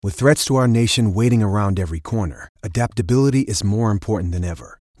With threats to our nation waiting around every corner, adaptability is more important than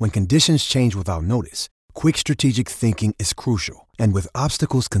ever. When conditions change without notice, quick strategic thinking is crucial. And with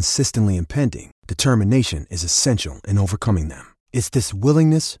obstacles consistently impending, determination is essential in overcoming them. It's this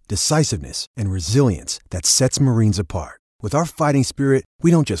willingness, decisiveness, and resilience that sets Marines apart. With our fighting spirit, we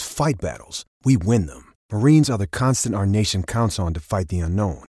don't just fight battles, we win them. Marines are the constant our nation counts on to fight the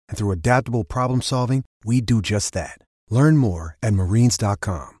unknown. And through adaptable problem solving, we do just that. Learn more at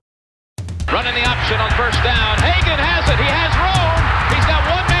marines.com. Running the option on first down. Hagan has it. He has Rome. He's got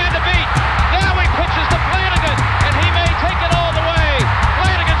one man to beat. Now he pitches to Flanagan, and he may take it all the way.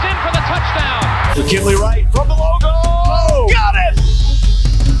 Flanagan's in for the touchdown. McKinley Wright from the logo. Oh, got it!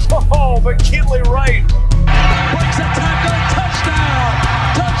 Oh, McKinley Wright. Breaks a tackle. Touchdown.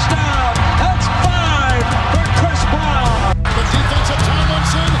 Touchdown. That's 5 for Chris Brown. The defense of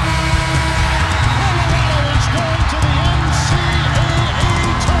Tomlinson. Colorado is going to the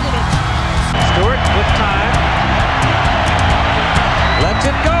NCAA tournament. Stewart with time. Lets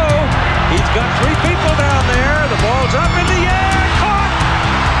it go. He's got 3 people down there. The ball's up in the air. Caught.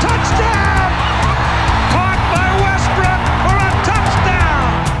 Touchdown. Caught by Westbrook for a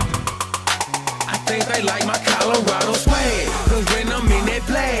touchdown. I think they like my Colorado swag. Cause when I'm in that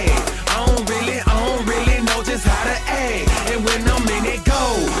flag, I don't really know just how to act. And when I'm in that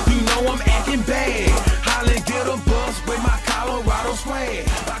goal, you know I'm acting bad. Holly get a bus with my Colorado swag.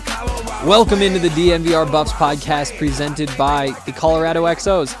 Welcome into the DNVR Buffs podcast presented by the Colorado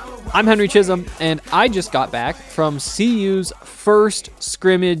XOs. I'm Henry Chisholm, and I just got back from CU's first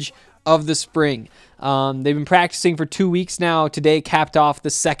scrimmage of the spring. They've been practicing for 2 weeks now. Today capped off the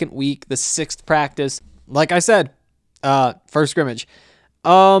second week, the 6th practice. Like I said, first scrimmage.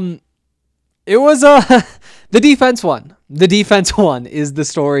 It was the defense won. The defense won is the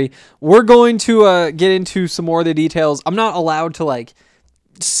story. We're going to get into some more of the details. I'm not allowed to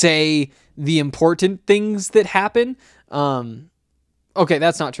say the important things that happen. Okay,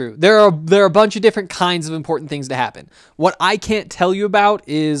 that's not true. There are a bunch of different kinds of important things to happen. What I can't tell you about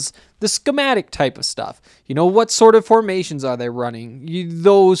is the schematic type of stuff. You know, what sort of formations are they running?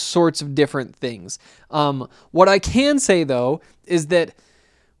 Those sorts of different things. What I can say, though, is that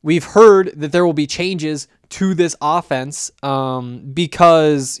we've heard that there will be changes to this offense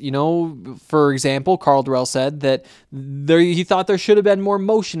because, for example, Karl Dorrell said that he thought there should have been more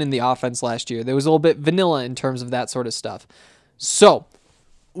motion in the offense last year. There was a little bit vanilla in terms of that sort of stuff. So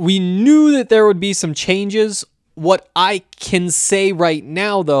we knew that there would be some changes. What I can say right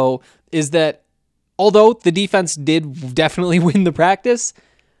now, though, is that although the defense did definitely win the practice,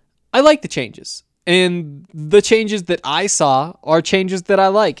 I like the changes. And the changes that I saw are changes that I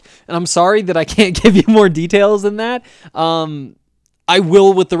like. And I'm sorry that I can't give you more details than that. I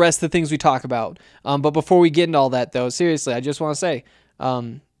will with the rest of the things we talk about. But before we get into all that, though, seriously, I just want to say,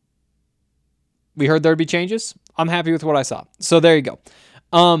 we heard there'd be changes. I'm happy with what I saw. So there you go.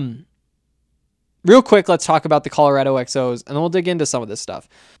 Real quick, let's talk about the Colorado XOs, and then we'll dig into some of this stuff.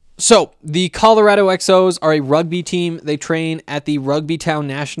 So, the Colorado XOs are a rugby team. They train at the Rugbytown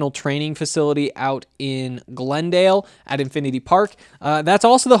National Training Facility out in Glendale at Infinity Park. That's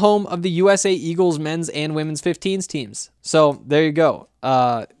also the home of the USA Eagles men's and women's 15s teams. So, there you go.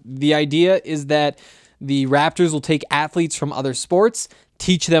 The idea is that the Raptors will take athletes from other sports,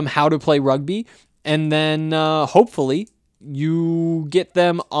 teach them how to play rugby, and then hopefully you get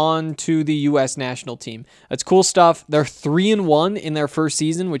them onto the U.S. national team. That's cool stuff. They're 3-1 in their first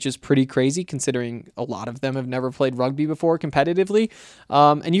season, which is pretty crazy considering a lot of them have never played rugby before competitively.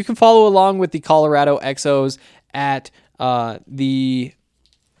 And you can follow along with the Colorado XOs at the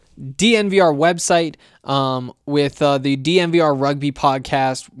DNVR website with the DNVR Rugby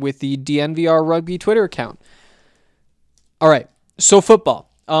podcast with the DNVR Rugby Twitter account. All right, so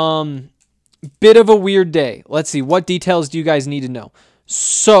football. Bit of a weird day. Let's see. What details do you guys need to know?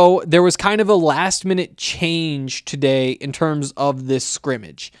 So there was kind of a last minute change today in terms of this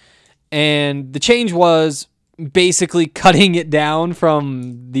scrimmage. And the change was basically cutting it down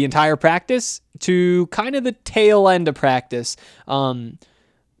from the entire practice to kind of the tail end of practice.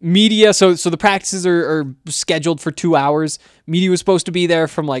 Media, so the practices are scheduled for 2 hours. Media was supposed to be there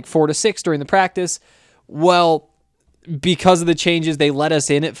from 4 to 6 during the practice. Well, because of the changes, they let us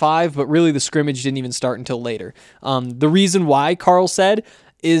in at 5, but really the scrimmage didn't even start until later. The reason why, Karl said,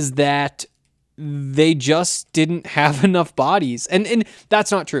 is that they just didn't have enough bodies. And that's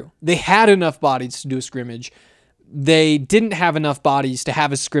not true. They had enough bodies to do a scrimmage. they didn't have enough bodies to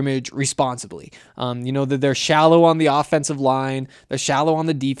have a scrimmage responsibly. They're shallow on the offensive line. They're shallow on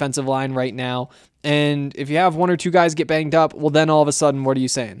the defensive line right now. And if you have one or two guys get banged up, well, then all of a sudden, what are you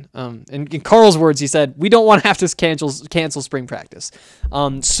saying? In Carl's words, he said, we don't want to have to cancel spring practice.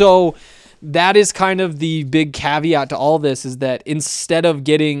 So that is kind of the big caveat to all this, is that instead of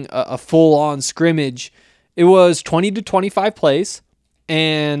getting a full-on scrimmage, it was 20 to 25 plays,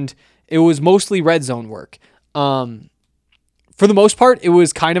 and it was mostly red zone work. For the most part, it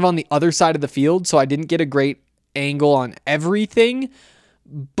was kind of on the other side of the field, so I didn't get a great angle on everything,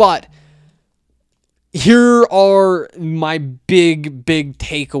 but here are my big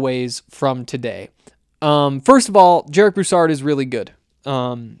takeaways from today. First of all, Jarek Broussard is really good.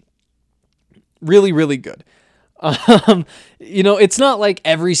 Really good. It's not like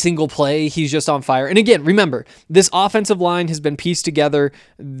every single play he's just on fire. And again, remember, this offensive line has been pieced together.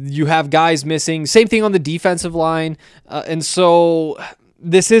 You have guys missing. Same thing on the defensive line. And so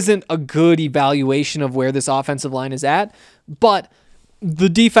this isn't a good evaluation of where this offensive line is at, but the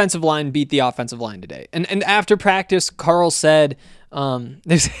defensive line beat the offensive line today. And after practice, Carl said,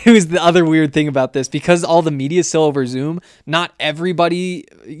 it was the other weird thing about this, because all the media is still over Zoom, not everybody,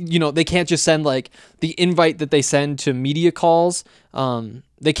 they can't just send like the invite that they send to media calls.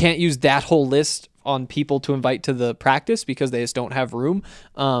 They can't use that whole list on people to invite to the practice because they just don't have room.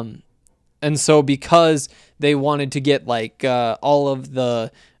 And so because they wanted to get like all of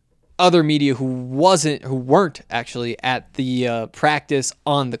the other media who weren't actually at the practice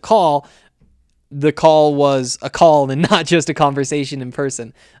on the call was a call and not just a conversation in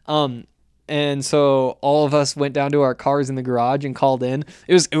person. And so all of us went down to our cars in the garage and called in.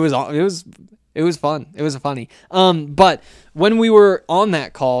 It was fun. It was funny. But when we were on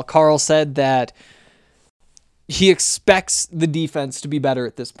that call, Carl said that he expects the defense to be better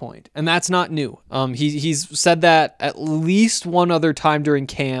at this point, and that's not new. He's said that at least one other time during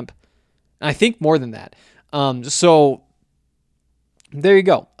camp. I think more than that. So there you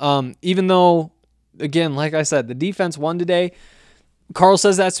go. Even though, again, like I said, the defense won today, Carl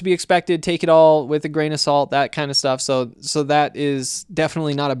says that's to be expected. Take it all with a grain of salt, that kind of stuff. So that is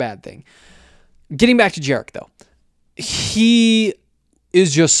definitely not a bad thing. Getting back to Jarek, though. He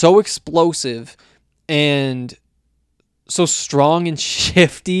is just so explosive and so strong and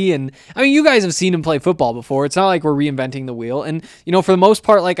shifty. And I mean, you guys have seen him play football before. It's not like we're reinventing the wheel. And, for the most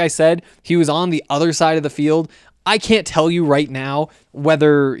part, like I said, he was on the other side of the field. I can't tell you right now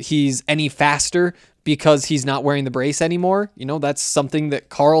whether he's any faster because he's not wearing the brace anymore. That's something that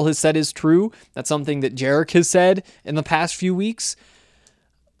Carl has said is true. That's something that Jarek has said in the past few weeks.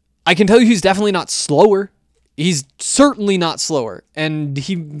 I can tell you he's definitely not slower. He's certainly not slower, and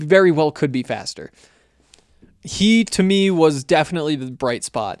he very well could be faster. He, to me, was definitely the bright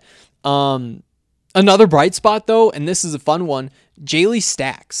spot. Another bright spot, though, and this is a fun one, Jaylee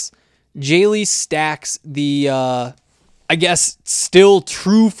Stacks. Jaylee Stacks, the, I guess, still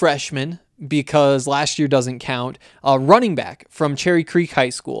true freshman, because last year doesn't count, running back from Cherry Creek High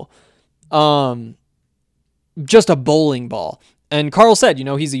School. Just a bowling ball. And Carl said,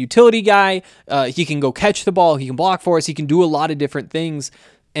 he's a utility guy. He can go catch the ball. He can block for us. He can do a lot of different things.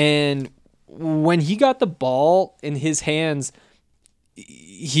 And when he got the ball in his hands,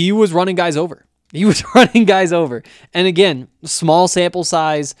 he was running guys over. And again, small sample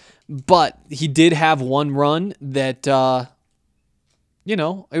size, but he did have one run that,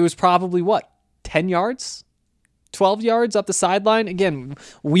 it was probably 10 yards, 12 yards up the sideline. Again,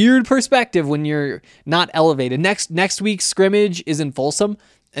 weird perspective when you're not elevated. Next week's scrimmage is in Folsom.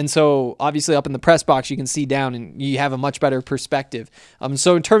 And so obviously up in the press box, you can see down and you have a much better perspective.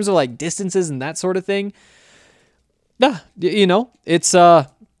 So in terms of like distances and that sort of thing, it's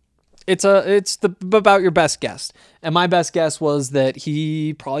about your best guess. And my best guess was that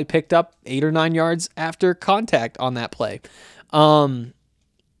he probably picked up 8 or 9 yards after contact on that play. Outside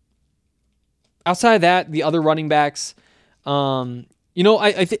of that, the other running backs, I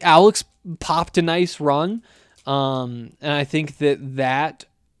think Alex popped a nice run. And I think that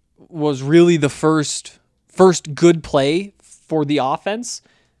was really the first good play for the offense.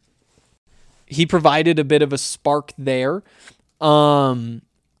 He provided a bit of a spark there.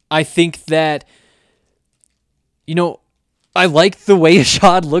 I think that, I like the way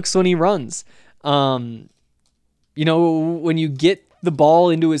Ashad looks when he runs. When you get the ball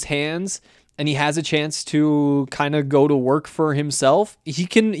into his hands and he has a chance to kind of go to work for himself, he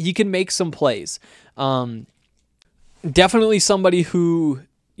can make some plays. Definitely somebody who,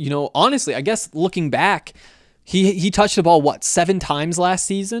 honestly, I guess looking back, he touched the ball, 7 times last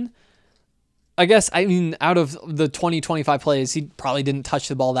season? I guess, out of the 20, 25 plays, he probably didn't touch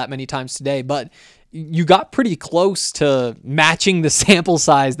the ball that many times today, but you got pretty close to matching the sample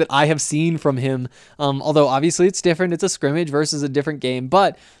size that I have seen from him. Although obviously it's different. It's a scrimmage versus a different game,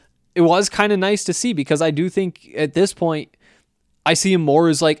 but it was kind of nice to see because I do think at this point I see him more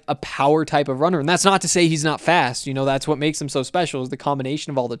as like a power type of runner. And that's not to say he's not fast. That's what makes him so special is the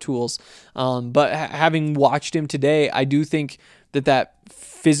combination of all the tools. But having watched him today, I do think that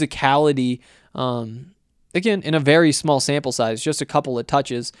physicality, again, in a very small sample size, just a couple of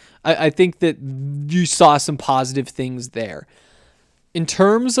touches, I think that you saw some positive things there. In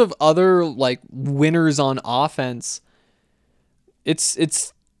terms of other like winners on offense,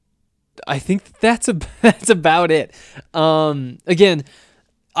 it's I think that's about it. Again,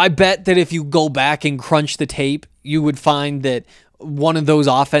 I bet that if you go back and crunch the tape, you would find that one of those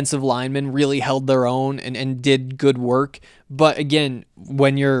offensive linemen really held their own and did good work. But again,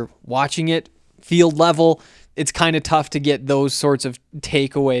 when you're watching it field level, it's kind of tough to get those sorts of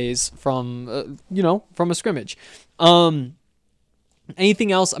takeaways from, from a scrimmage.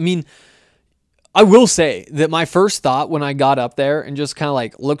 Anything else? I mean, I will say that my first thought when I got up there and just kind of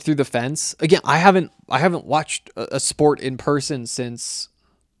like looked through the fence, again, I haven't watched a sport in person since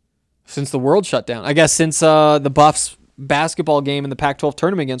the world shut down. I guess since the Buffs basketball game in the Pac-12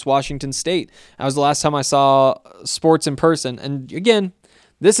 tournament against Washington State. That was the last time I saw sports in person. And again,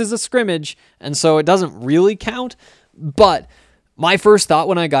 this is a scrimmage, and so it doesn't really count. But my first thought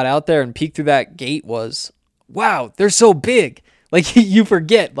when I got out there and peeked through that gate was, wow, they're so big. Like, you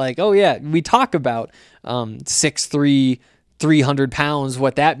forget, like, oh yeah, we talk about 6'3", 300 pounds,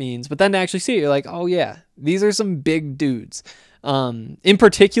 what that means. But then to actually see it, you're like, oh yeah, these are some big dudes. In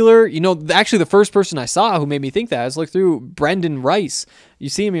particular, actually the first person I saw who made me think that, I was looked through Brendan Rice. You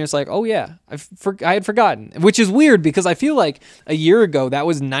see him, and it's like, oh yeah, I had forgotten, which is weird because I feel like a year ago that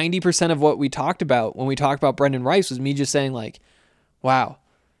was 90% of what we talked about when we talked about Brendan Rice was me just saying like, wow,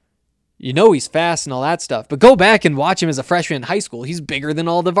 he's fast and all that stuff, but go back and watch him as a freshman in high school. He's bigger than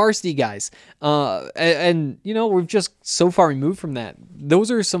all the varsity guys. And we're just so far removed from that.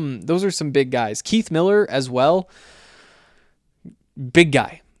 Those are some big guys. Keith Miller as well. Big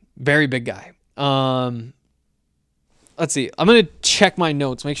guy, very big guy. Let's see. I'm going to check my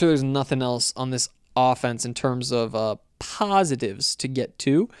notes, make sure there's nothing else on this offense in terms of positives to get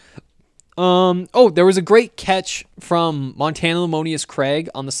to. There was a great catch from Montana Lemonious Craig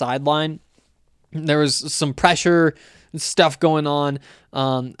on the sideline. There was some pressure stuff going on.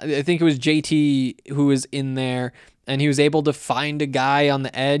 I think it was JT who was in there, and he was able to find a guy on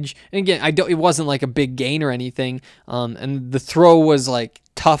the edge. And again, it wasn't like a big gain or anything. And the throw was like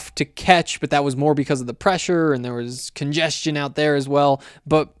tough to catch, but that was more because of the pressure, and there was congestion out there as well.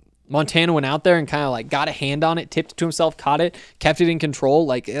 But Montana went out there and kind of like got a hand on it, tipped it to himself, caught it, kept it in control.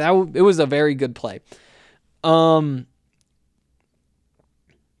 Like it was a very good play.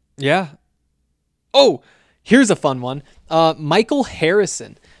 Yeah. Oh, here's a fun one. Michael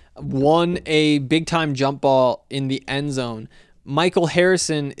Harrison won a big time jump ball in the end zone. Michael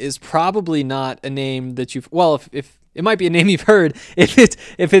Harrison is probably not a name that if it might be a name you've heard. If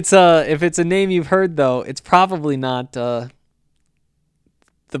it's a name you've heard though, it's probably not the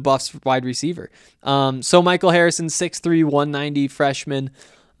Buffs wide receiver. So Michael Harrison, 6'3", 190 freshman.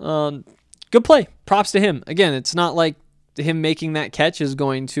 Good play. Props to him. Again, it's not like him making that catch is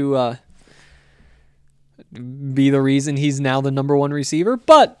going to be the reason he's now the number one receiver.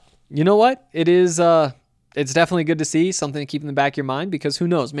 But you know what? It is. It's definitely good to see, something to keep in the back of your mind, because who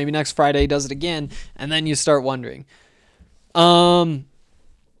knows? Maybe next Friday he does it again, and then you start wondering. Let's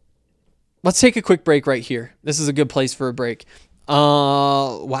take a quick break right here. This is a good place for a break.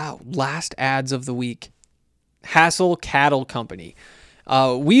 Wow. Last ads of the week. Hassel Cattle Company.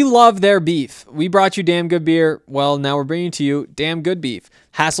 We love their beef. We brought you damn good beer. Well, now we're bringing to you damn good beef.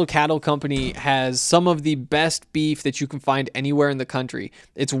 Hassel Cattle Company has some of the best beef that you can find anywhere in the country.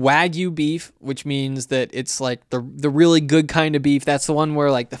 It's Wagyu beef, which means that it's like the really good kind of beef. That's the one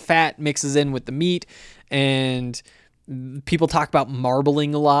where like the fat mixes in with the meat, and people talk about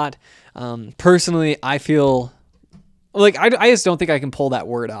marbling a lot. Personally, I feel like I just don't think I can pull that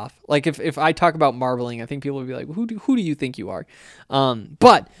word off. Like if I talk about marbling, I think people would be like, who do you think you are?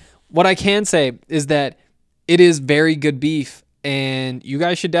 But what I can say is that it is very good beef, and you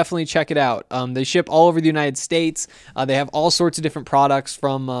guys should definitely check it out. They ship all over the United States. They have all sorts of different products,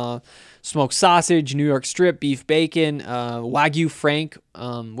 from smoked sausage, New York strip, beef bacon, Wagyu Frank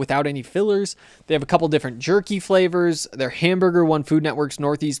without any fillers. They have a couple different jerky flavors. Their hamburger won Food Network's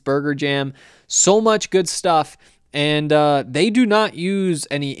Northeast Burger Jam. So much good stuff. And they do not use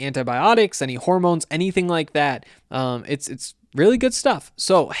any antibiotics, any hormones, anything like that. It's really good stuff.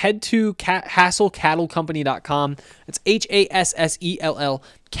 So head to HassellCattleCompany.com. It's HASSELL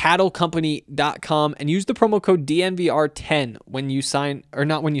cattlecompany.com and use the promo code DNVR10 when you sign, or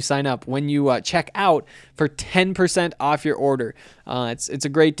not when you sign up, when you check out for 10% off your order. It's a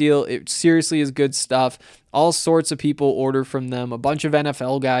great deal. It seriously is good stuff. All sorts of people order from them. A bunch of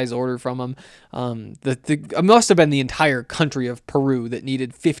NFL guys order from them. It must have been the entire country of Peru that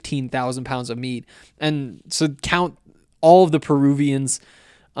needed 15,000 pounds of meat. And so count all of the Peruvians.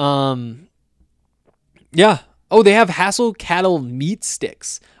 Yeah. Oh, they have Hassell Cattle meat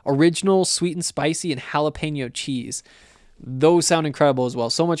sticks, original, sweet and spicy, and jalapeno cheese. Those sound incredible as well.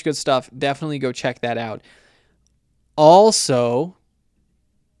 So much good stuff. Definitely go check that out. Also,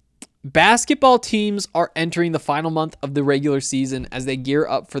 basketball teams are entering the final month of the regular season as they gear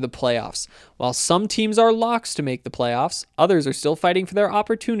up for the playoffs. While some teams are locks to make the playoffs, others are still fighting for their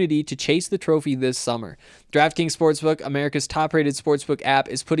opportunity to chase the trophy this summer. DraftKings Sportsbook, America's top-rated sportsbook app,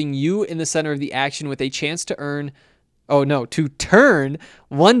 is putting you in the center of the action with a chance to turn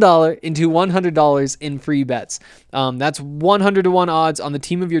 $1 into $100 in free bets. That's 100 to 1 odds on the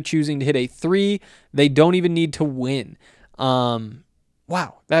team of your choosing to hit a 3. They don't even need to win.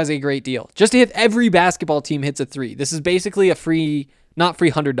 Wow, that is a great deal. Just to hit every basketball team hits a 3. This is basically a free, not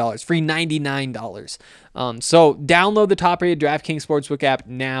free $100, free $99. So download the top-rated DraftKings Sportsbook app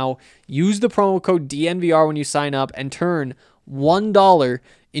now. Use the promo code DNVR when you sign up and turn $1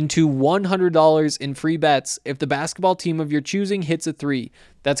 into $100 in free bets if the basketball team of your choosing hits a 3.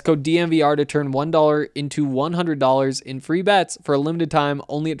 That's code DNVR to turn $1 into $100 in free bets for a limited time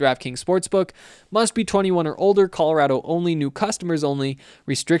only at DraftKings Sportsbook. Must be 21 or older, Colorado only, new customers only.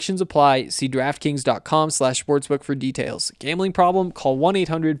 Restrictions apply. See DraftKings.com/sportsbook for details. Gambling problem? Call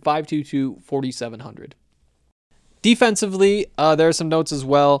 1-800-522-4700. Defensively, there are some notes as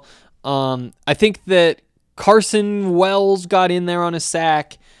well. I think that Carson Wells got in there on a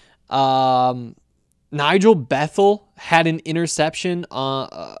sack. Nigel Bethel had an interception.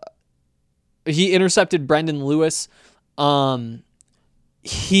 He intercepted Brendan Lewis.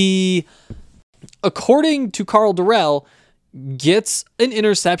 He, according to Carl Durrell, gets an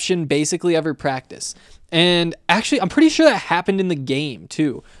interception basically every practice. And actually, I'm pretty sure that happened in the game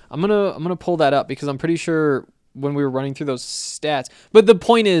too. I'm gonna pull that up because I'm pretty sure when we were running through those stats. But the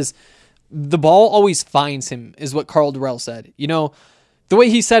point is, the ball always finds him, is what Carl Durrell said. You know, the way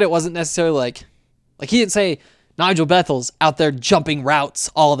he said it wasn't necessarily like he didn't say Nigel Bethel's out there jumping routes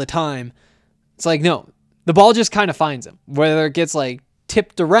all the time. It's like, no, the ball just kind of finds him. Whether it gets like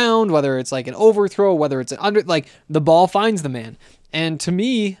tipped around, whether it's like an overthrow, whether it's an under, like the ball finds the man. And to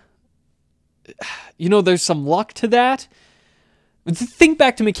me, you know, there's some luck to that. Think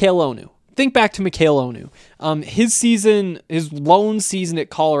back to Mikhail Onu. His lone season at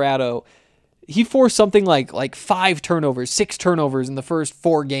Colorado, he forced something like 5 turnovers, 6 turnovers in the first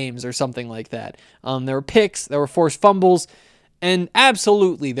 4 games or something like that. There were picks, there were forced fumbles, and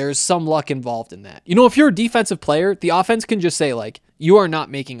absolutely there's some luck involved in that. You know, if you're a defensive player, the offense can just say, like, you are not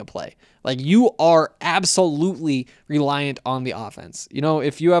making a play. Like, you are absolutely reliant on the offense. You know,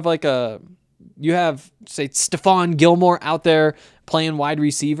 if you have say Stephon Gilmore out there playing wide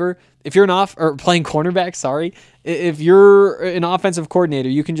receiver, if you're playing cornerback, sorry. If you're an offensive coordinator,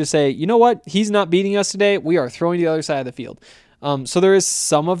 you can just say, you know what? He's not beating us today. We are throwing to the other side of the field. So there is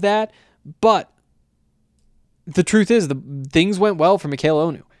some of that, but the truth is the things went well for Mikhail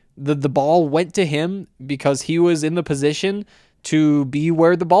Onu. The ball went to him because he was in the position to be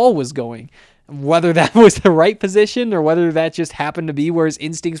where the ball was going. Whether that was the right position or whether that just happened to be where his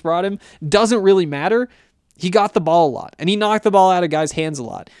instincts brought him doesn't really matter. He got the ball a lot, and he knocked the ball out of guys' hands a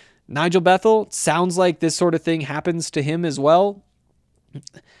lot. Nigel Bethel, sounds like this sort of thing happens to him as well.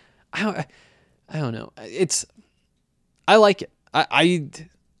 I don't know. I like it. I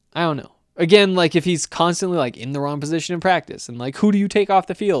don't know. Again, like if he's constantly like in the wrong position in practice and like who do you take off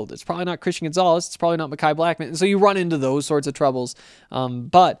the field? It's probably not Christian Gonzalez. It's probably not Mekhi Blackman. And so you run into those sorts of troubles.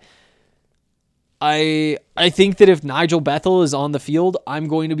 But I think that if Nigel Bethel is on the field, I'm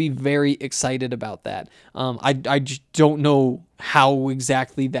going to be very excited about that. I just don't know how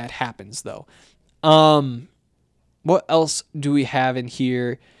exactly that happens, though. What else do we have in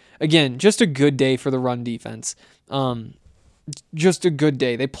here? Again, just a good day for the run defense. Just a good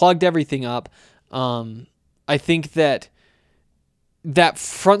day. They plugged everything up. I think that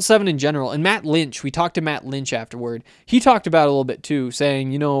front seven in general, and Matt Lynch, we talked to Matt Lynch afterward. He talked about it a little bit too,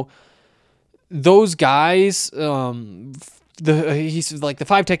 saying, you know, those guys, he's like the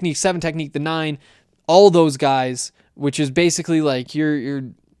 5 technique, 7 technique, the 9, all those guys, which is basically like your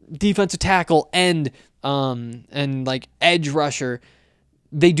defensive tackle end, and like edge rusher.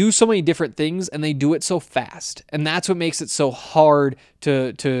 they do so many different things and they do it so fast. And that's what makes it so hard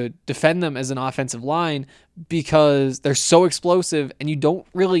to defend them as an offensive line, because they're so explosive and you don't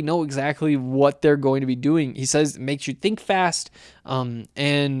really know exactly what they're going to be doing. He says it makes you think fast.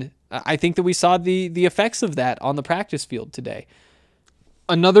 And I think that we saw the effects of that on the practice field today.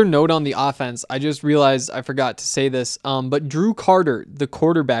 Another note on the offense, I just realized I forgot to say this, but Drew Carter, the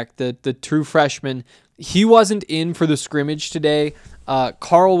quarterback, the true freshman, he wasn't in for the scrimmage today.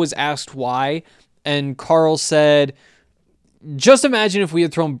 Carl was asked why, and Carl said, just imagine if we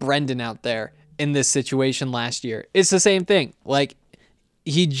had thrown Brendan out there in this situation last year. It's the same thing. Like,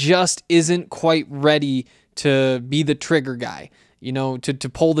 he just isn't quite ready to be the trigger guy, to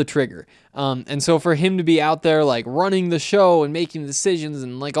pull the trigger. And so for him to be out there like running the show and making decisions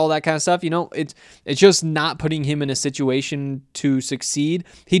and like all that kind of stuff, it's just not putting him in a situation to succeed.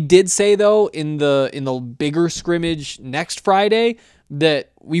 He did say though in the bigger scrimmage next Friday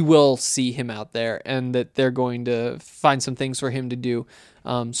that we will see him out there and that they're going to find some things for him to do.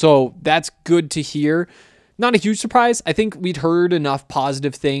 So that's good to hear. Not a huge surprise. I think we'd heard enough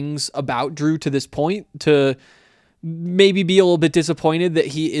positive things about Drew to this point to maybe be a little bit disappointed that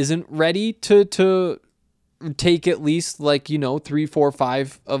he isn't ready to take at least 3, 4,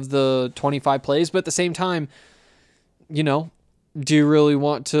 5 of the 25 plays. But at the same time, do you really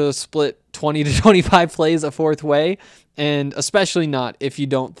want to split 20 to 25 plays a fourth way? And especially not if you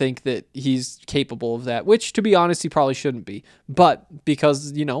don't think that he's capable of that, which to be honest, he probably shouldn't be. But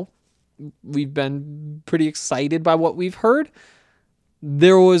because, we've been pretty excited by what we've heard,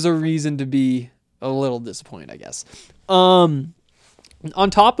 there was a reason to be a little disappointed, I guess. On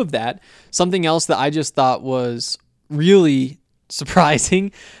top of that, something else that I just thought was really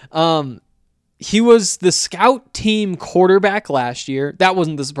surprising. He was the scout team quarterback last year. That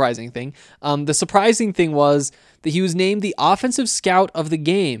wasn't the surprising thing. The surprising thing was that he was named the offensive scout of the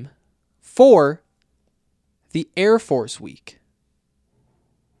game for the Air Force Week.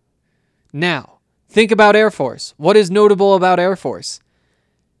 Now, think about Air Force. What is notable about Air Force?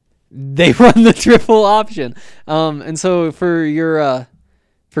 They run the triple option. And so for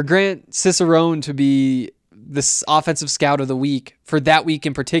Grant Cicerone to be this offensive scout of the week for that week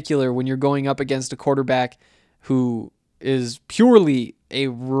in particular, when you're going up against a quarterback who is purely a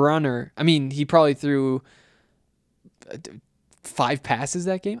runner. I mean, he probably threw 5 passes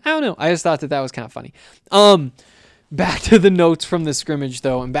that game. I don't know. I just thought that was kind of funny. Back to the notes from the scrimmage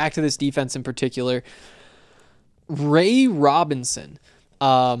though, and back to this defense in particular. Ray Robinson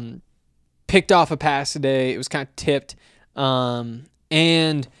picked off a pass today. It was kind of tipped.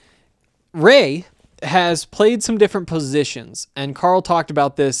 And Ray has played some different positions, and Carl talked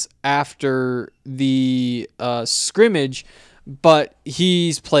about this after the scrimmage, but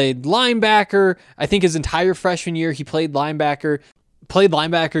he's played linebacker. I think his entire freshman year he played linebacker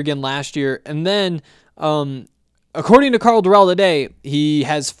again last year, and then according to Carl Durrell today, he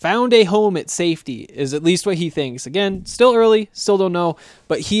has found a home at safety, is at least what he thinks. Again, still early, still don't know,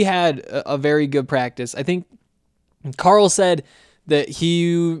 but he had a very good practice. I think Carl said that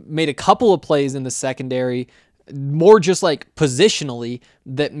he made a couple of plays in the secondary, more just like positionally,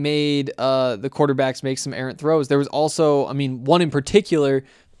 that made the quarterbacks make some errant throws. There was also, one in particular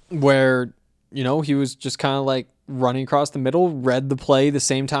where, he was just kind of like running across the middle, read the play the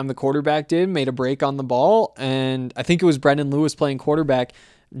same time the quarterback did, made a break on the ball, and I think it was Brendan Lewis playing quarterback,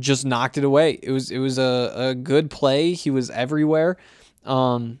 just knocked it away. It was a good play. He was everywhere.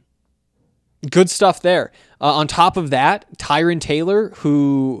 Good stuff there. On top of that, Tyron Taylor,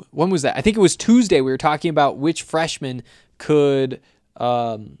 who, when was that? I think it was Tuesday. We were talking about which freshman could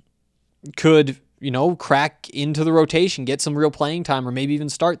crack into the rotation, get some real playing time, or maybe even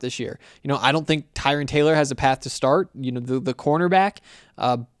start this year. I don't think Tyron Taylor has a path to start, the cornerback,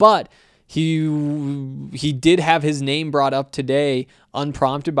 but he did have his name brought up today,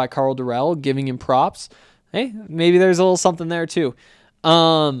 unprompted by Carl Durrell, giving him props. Hey, maybe there's a little something there too.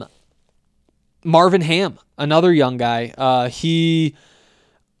 Marvin Ham, another young guy. He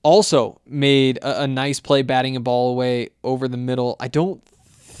also made a nice play batting a ball away over the middle. I don't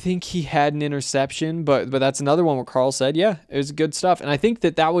think he had an interception, but that's another one where Carl said, yeah, it was good stuff. And I think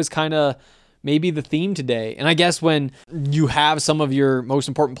that was kind of maybe the theme today. And I guess when you have some of your most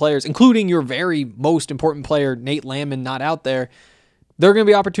important players, including your very most important player, Nate Landman, not out there are going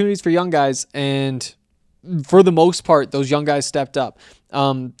to be opportunities for young guys. And for the most part, those young guys stepped up.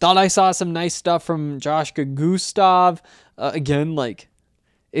 Thought I saw some nice stuff from Joshua Gustav. Again,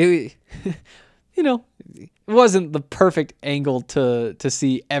 it wasn't the perfect angle to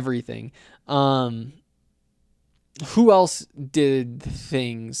see everything. Who else did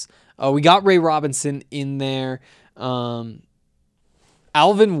things? We got Ray Robinson in there.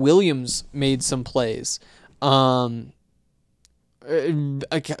 Alvin Williams made some plays.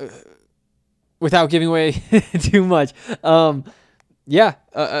 Without giving away too much. I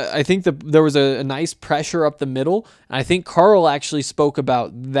think there was a nice pressure up the middle. And I think Carl actually spoke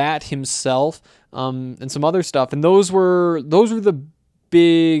about that himself, and some other stuff. And those were the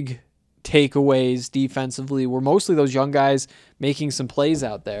big takeaways defensively, were mostly those young guys making some plays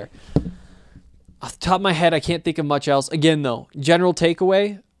out there. Off the top of my head, I can't think of much else. Again, though, general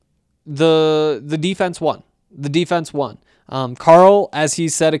takeaway, the defense won. The defense won. Carl, as he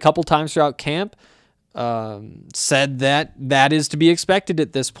said a couple times throughout camp, said that is to be expected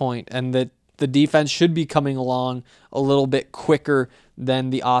at this point, and that the defense should be coming along a little bit quicker than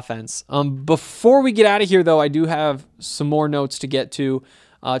the offense. Before we get out of here, though, I do have some more notes to get to.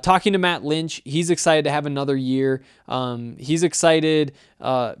 Talking to Matt Lynch, he's excited to have another year. He's excited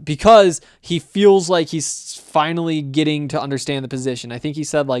because he feels like he's finally getting to understand the position. I think he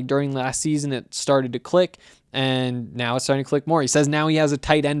said like during last season it started to click, and now it's starting to click more. He says now he has a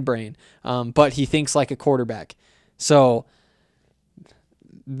tight end brain, but he thinks like a quarterback. So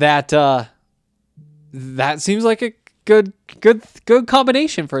that seems like a good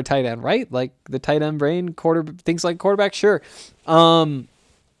combination for a tight end, right? Like the tight end brain, thinks like quarterback, sure.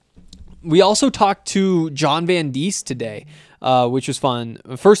 We also talked to John Van Diest today, which was fun.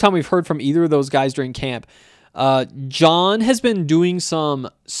 First time we've heard from either of those guys during camp. John has been doing some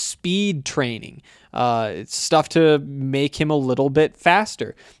speed training. It's stuff to make him a little bit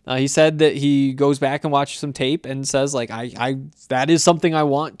faster. He said that he goes back and watches some tape and says like, I that is something I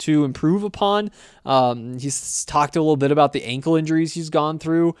want to improve upon. He's talked a little bit about the ankle injuries he's gone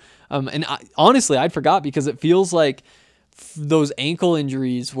through. And honestly, I'd forgot because it feels like those ankle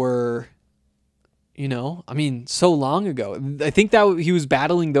injuries were, so long ago. I think that he was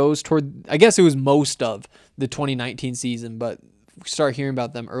battling those I guess it was most of the 2019 season, but we start hearing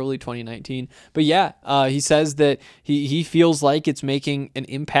about them early 2019. But yeah, he says that he feels like it's making an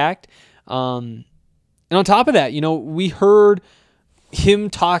impact. And on top of that, we heard him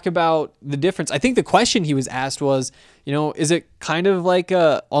talk about the difference. I think the question he was asked was, is it kind of like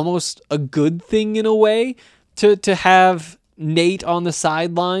almost a good thing in a way to have Nate on the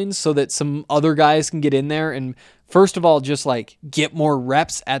sidelines so that some other guys can get in there and first of all just like get more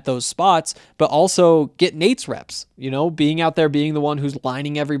reps at those spots, but also get Nate's reps, being out there, being the one who's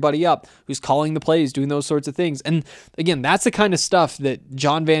lining everybody up, who's calling the plays, doing those sorts of things. And again, that's the kind of stuff that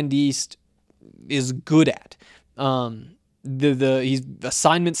John Van Diest is good at. He's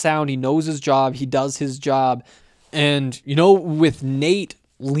assignment sound, he knows his job, he does his job. And with Nate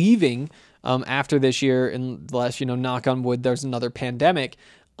leaving after this year, unless, knock on wood, there's another pandemic,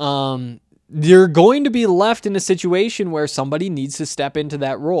 you're going to be left in a situation where somebody needs to step into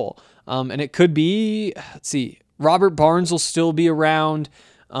that role. And it could be, Robert Barnes will still be around,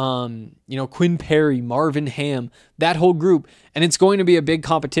 Quinn Perry, Marvin Ham, that whole group. And it's going to be a big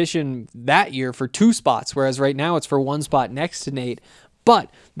competition that year for 2 spots, whereas right now it's for 1 spot next to Nate.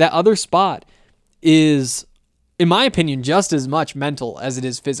 But that other spot is, in my opinion, just as much mental as it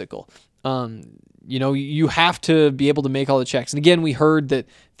is physical. You have to be able to make all the checks. And again, we heard that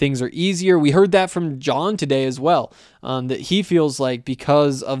things are easier. We heard that from John today as well, that he feels like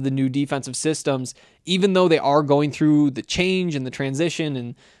because of the new defensive systems, even though they are going through the change and the transition,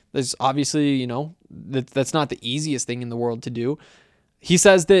 and there's obviously, that's not the easiest thing in the world to do. He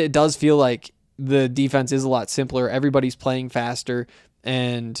says that it does feel like the defense is a lot simpler. Everybody's playing faster,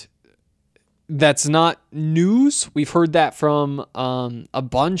 and that's not news. We've heard that from a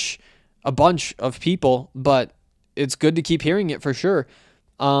bunch of people, but it's good to keep hearing it for sure.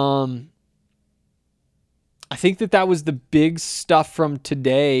 I think that was the big stuff from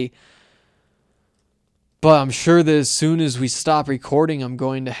today, but I'm sure that as soon as we stop recording, I'm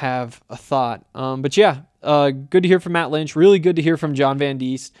going to have a thought. But yeah, good to hear from Matt Lynch. Really good to hear from John Van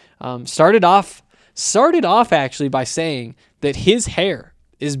Diest. Started off actually by saying that his hair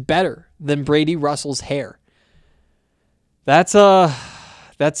is better than Brady Russell's hair. It's a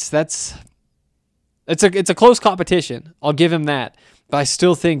close competition. I'll give him that, but I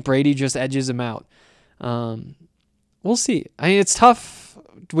still think Brady just edges him out. We'll see. It's tough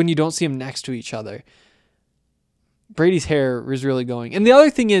when you don't see them next to each other. Brady's hair is really going. And the other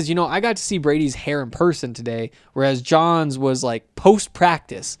thing is, I got to see Brady's hair in person today, whereas John's was like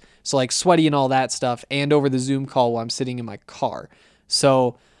post-practice. So like sweaty and all that stuff, and over the Zoom call while I'm sitting in my car.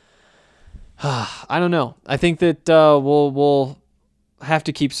 So I don't know. I think that we'll have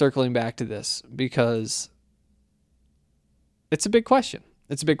to keep circling back to this because it's a big question.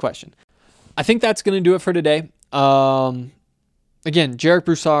 I think that's going to do it for today. Again, Jarek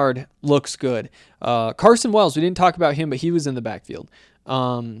Broussard looks good. Carson Wells, we didn't talk about him, but he was in the backfield.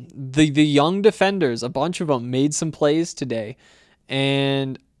 The young defenders, a bunch of them, made some plays today,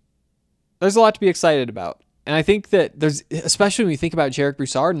 and there's a lot to be excited about. And I think that there's, especially when you think about Jarek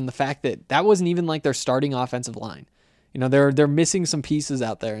Broussard and the fact that that wasn't even like their starting offensive line. They're missing some pieces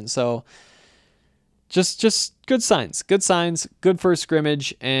out there, and so just good signs, good first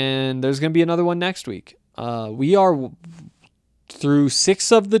scrimmage, and there's going to be another one next week. We are through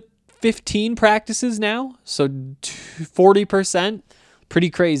 6 of the 15 practices now, so 40%, pretty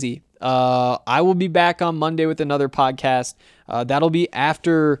crazy. I will be back on Monday with another podcast. That'll be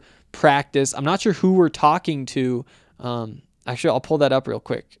after practice. I'm not sure who we're talking to. Actually, I'll pull that up real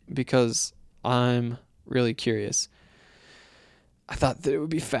quick because I'm really curious. I thought that it would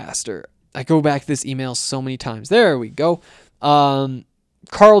be faster. I go back to this email so many times. There we go. Carl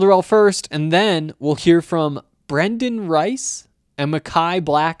Durrell first, and then we'll hear from Brendan Rice and Mekhi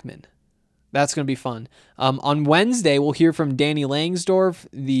Blackman. That's going to be fun. On Wednesday, we'll hear from Danny Langsdorf,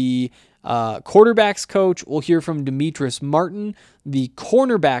 the quarterbacks coach. We'll hear from Demetrius Martin, the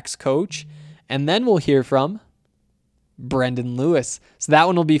cornerbacks coach. And then we'll hear from Brendan Lewis. So that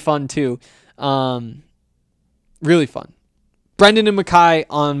one will be fun too. Really fun. Brendan and Mekhi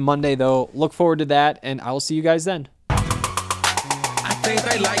on Monday, though. Look forward to that, and I will see you guys then. I think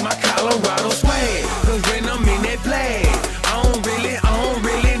they like my Colorado swag, cause when I'm in that flag, I don't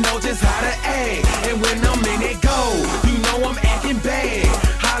really know just how to act. And when I'm in that goal, you know I'm acting bad.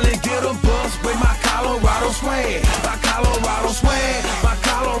 Holla, get a bus with my Colorado swag. My Colorado swag, my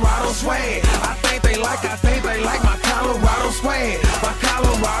Colorado swag. I think they like my Colorado swag. My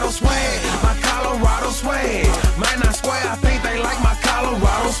Colorado swag, my Colorado swag. Man, I swear I think they like my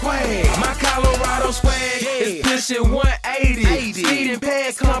Colorado swag. My Colorado swag is pushing 180. Speed and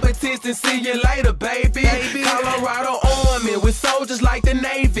pad competition, see you later, baby. Colorado Army with soldiers like the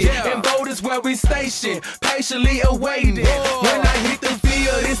Navy. And boat is where we station, patiently awaiting. When I hit the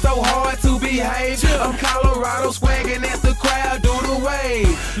field, it's so hard to behave. I'm Colorado swagging as the crowd do the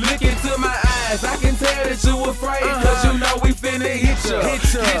wave. Look into my eyes, I can tell that you afraid. Cause you know we finna hit ya.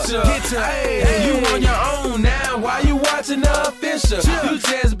 Hey, you on your own now, why you watching the official? You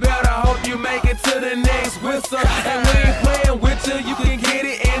just better hope you make it to the next whistle. And we ain't playing with you can get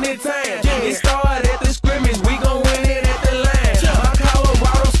it anytime. It started at the scrimmage, we gon' win it at the line. My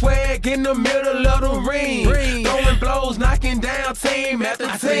Colorado swag in the middle of the ring. Throwing blows, knocking down team after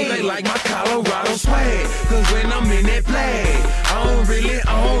team. I think they like my Colorado swag, cause when I'm in that flag, I don't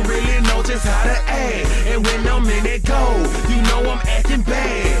really know just how to act. And when I'm in that goal, you know I'm acting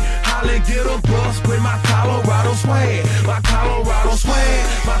bad. Holla, get a bus with my Colorado swag. My Colorado swag,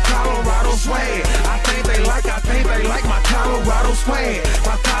 my Colorado swag. I think they like my Colorado swag.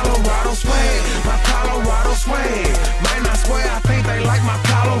 My Colorado swag, my Colorado swag. Man, I swear I think they like my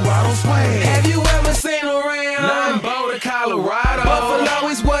Colorado swag. Have you ever seen around? I'm Boulder, Colorado. Buffalo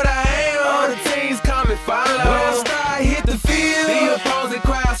is what I am. All the teams come and follow. When I start hit the field, the opposing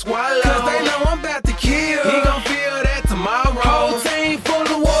crowd swallow. Cause they know I'm about to kill. He gon' feel that tomorrow. Whole team full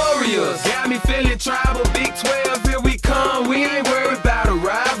of warriors. Got me feeling tribal. Big 12, here we come. We ain't worried about a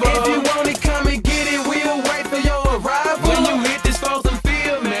rival. If you want it, come and get it. We'll wait for your arrival. When you hit this frozen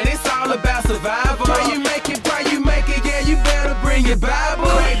field, man, it's all about survival. Pray you make it, yeah, you better bring your Bible.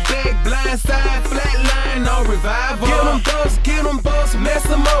 Crack back, blind side, flat line, no revival. Get them bucks, mess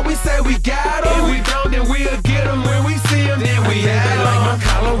them up, we say we got them. If we don't, then we'll get them. When we see them, then we have them. Like my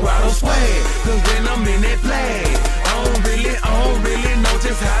Colorado swag, cause when I'm in that flag, I don't really know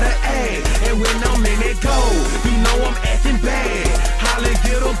just how to act. And when I'm in that goal, you know I'm acting bad. Holla,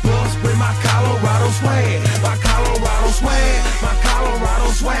 get a bus with my Colorado swag. My Colorado swag, my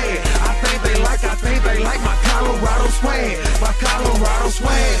Colorado swag. I think they like my Colorado swag. My Colorado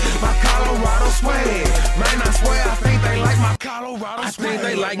swag, my Colorado swag. Man, I swear I think they like my Colorado swag. I think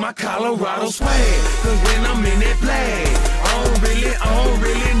they like my Colorado swag. Cause when I'm in that flag, I don't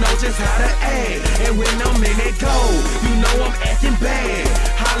really know just how to act. And when I'm in that goal, you know I'm acting bad.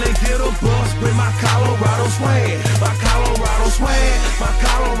 Holla, get a bus with my Colorado swag. My Colorado swag, my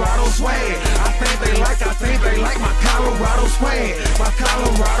Colorado swag. I think they like my Colorado swag. My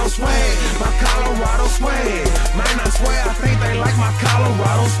Colorado swag, my Colorado swag. Man, I swear I think they like my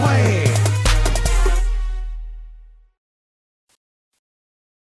Colorado swag.